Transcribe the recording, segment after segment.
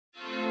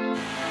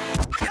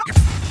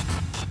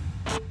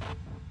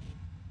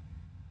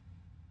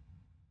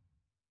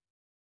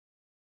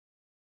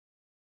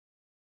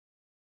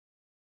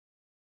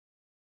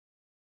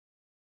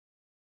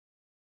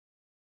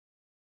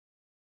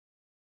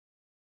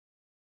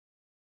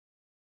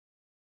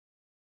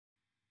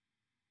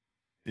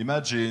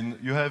Imagine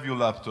you have your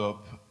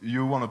laptop,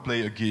 you want to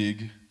play a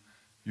gig,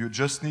 you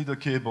just need a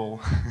cable,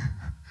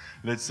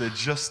 let's say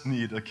just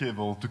need a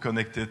cable to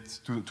connect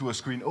it to a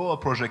screen or a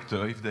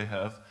projector if they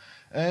have,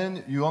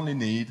 and you only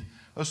need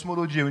a small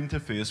audio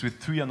interface with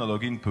 3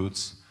 analog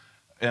inputs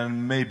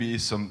and maybe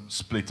some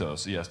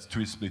splitters, yes,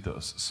 3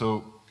 splitters.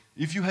 So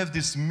if you have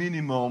this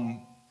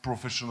minimum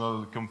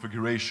professional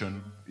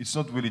configuration, it's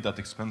not really that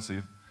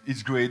expensive.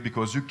 It's great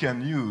because you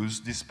can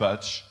use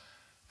Dispatch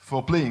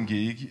for playing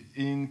gig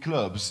in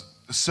clubs.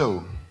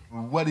 So,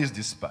 what is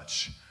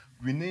Dispatch?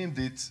 We named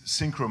it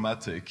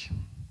Synchromatic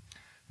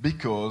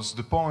because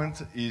the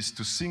point is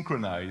to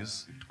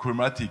synchronize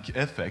chromatic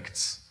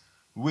effects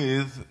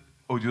with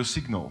audio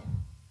signal.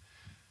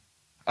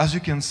 As you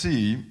can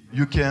see,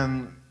 you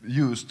can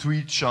use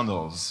 3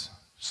 channels.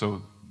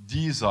 So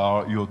these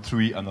are your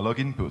 3 analog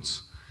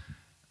inputs.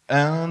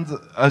 And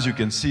as you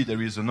can see,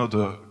 there is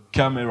another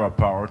camera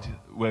part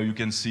where you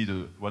can see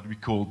what we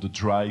call the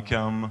dry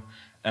cam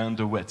and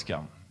the wet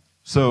cam.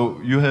 So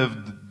you have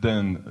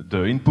then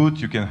the input,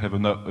 you can have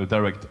a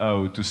direct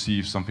out to see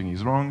if something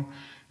is wrong.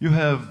 You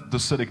have the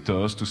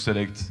selectors to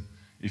select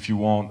if you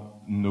want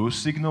no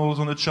signals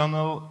on the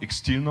channel,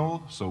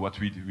 external, so what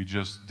we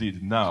just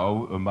did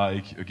now, a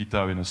mic, a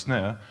guitar and a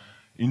snare,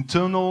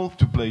 internal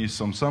to play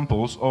some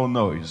samples or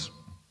noise.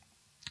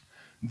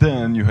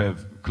 Then you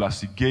have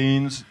classic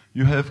gains,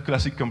 you have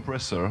classic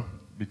compressor,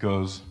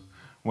 because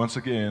once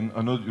again,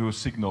 an audio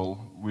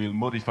signal will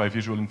modify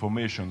visual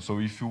information. So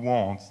if you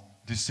want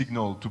this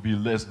signal to be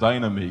less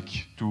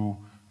dynamic, to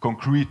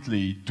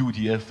concretely do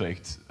the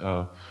effect,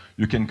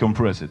 you can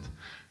compress it.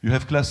 You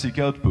have classic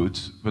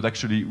outputs, but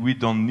actually we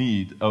don't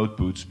need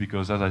outputs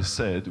because, as I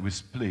said, we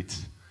split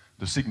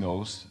the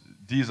signals.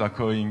 These are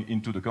going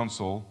into the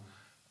console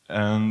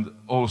and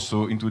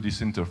also into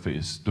this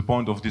interface. The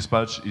point of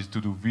Dispatch is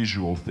to do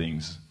visual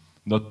things,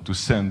 not to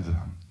send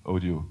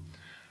audio.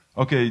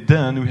 Okay,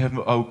 then we have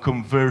our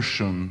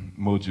conversion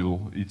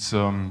module. It's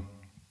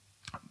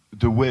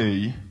the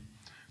way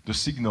the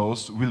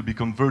signals will be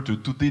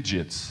converted to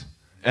digits.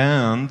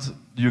 And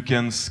you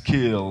can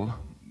scale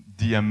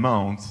the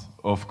amount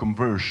of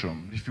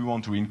conversion. If you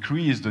want to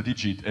increase the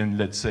digit and,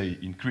 let's say,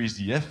 increase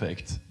the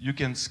effect, you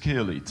can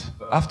scale it.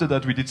 After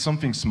that, we did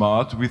something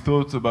smart. We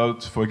thought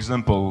about, for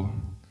example,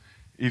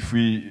 if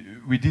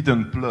we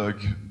didn't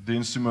plug the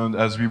instrument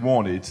as we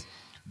wanted,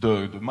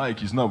 the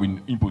mic is now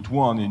in input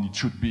 1 and it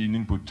should be in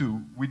input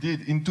 2. We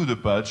did into the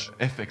patch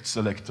effect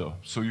selector.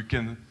 So you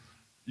can,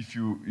 if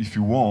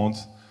you want,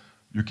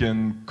 you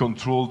can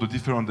control the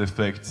different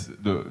effects,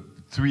 the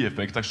 3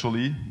 effects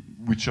actually,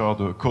 which are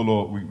the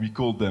color, we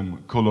call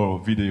them color,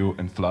 video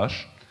and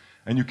flash.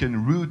 And you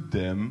can route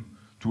them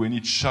to any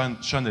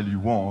channel you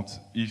want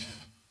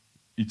if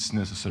it's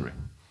necessary.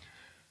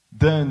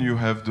 Then you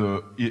have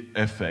the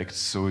effects.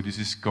 So this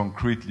is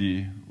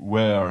concretely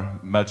where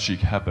magic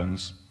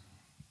happens.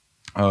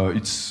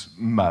 It's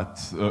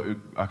math.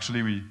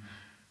 Actually,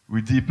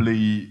 we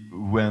deeply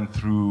went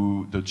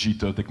through the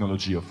jitter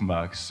technology of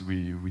Max.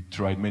 We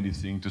tried many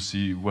things to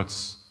see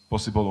what's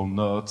possible or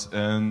not,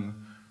 and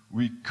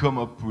we come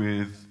up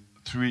with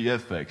 3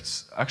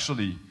 effects.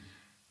 Actually,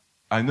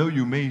 I know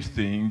you may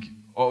think,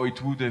 oh,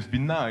 it would have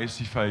been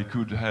nice if I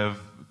could have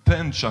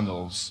 10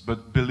 channels,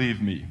 but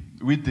believe me,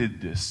 we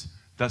did this.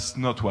 That's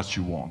not what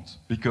you want,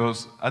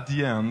 because at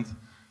the end,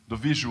 the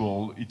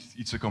visual,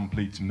 it's a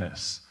complete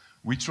mess.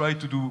 We try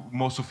to do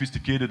more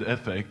sophisticated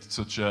effects,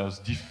 such as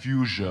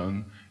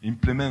diffusion,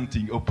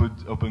 implementing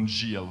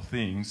OpenGL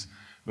things,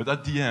 but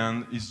at the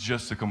end, it's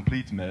just a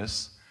complete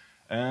mess.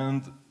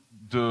 And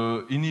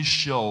the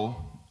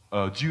initial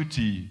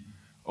duty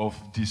of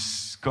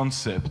this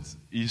concept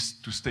is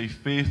to stay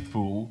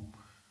faithful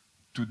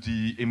to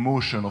the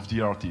emotion of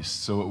the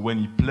artist. So when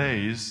he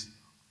plays,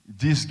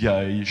 this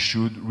guy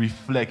should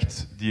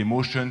reflect the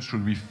emotion,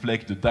 should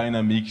reflect the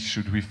dynamic,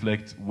 should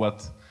reflect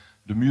what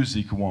the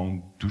music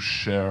wants to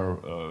share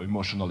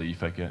emotionally,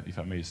 if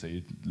I may say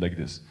it like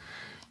this.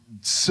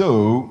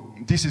 So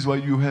this is why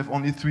you have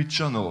only 3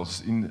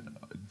 channels. In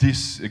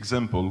this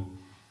example,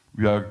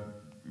 we are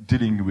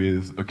dealing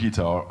with a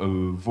guitar,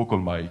 a vocal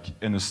mic,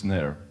 and a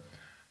snare.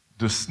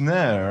 The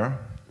snare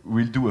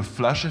will do a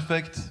flash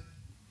effect.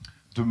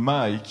 The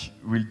mic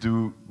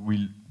will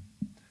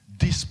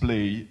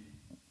display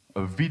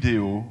a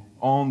video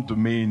on the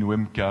main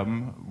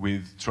webcam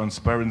with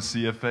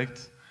transparency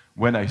effect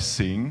when I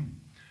sing,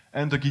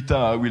 and the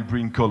guitar will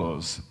bring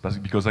colors,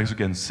 because as you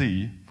can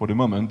see, for the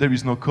moment, there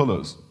is no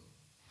colors.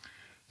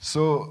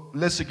 So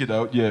let's check it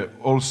out. Yeah,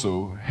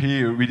 also,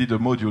 here we did a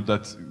module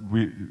that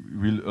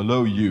will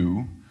allow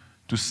you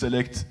to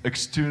select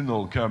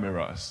external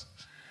cameras.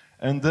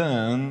 And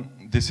then,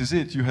 this is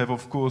it. You have,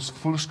 of course,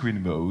 full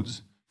screen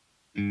modes.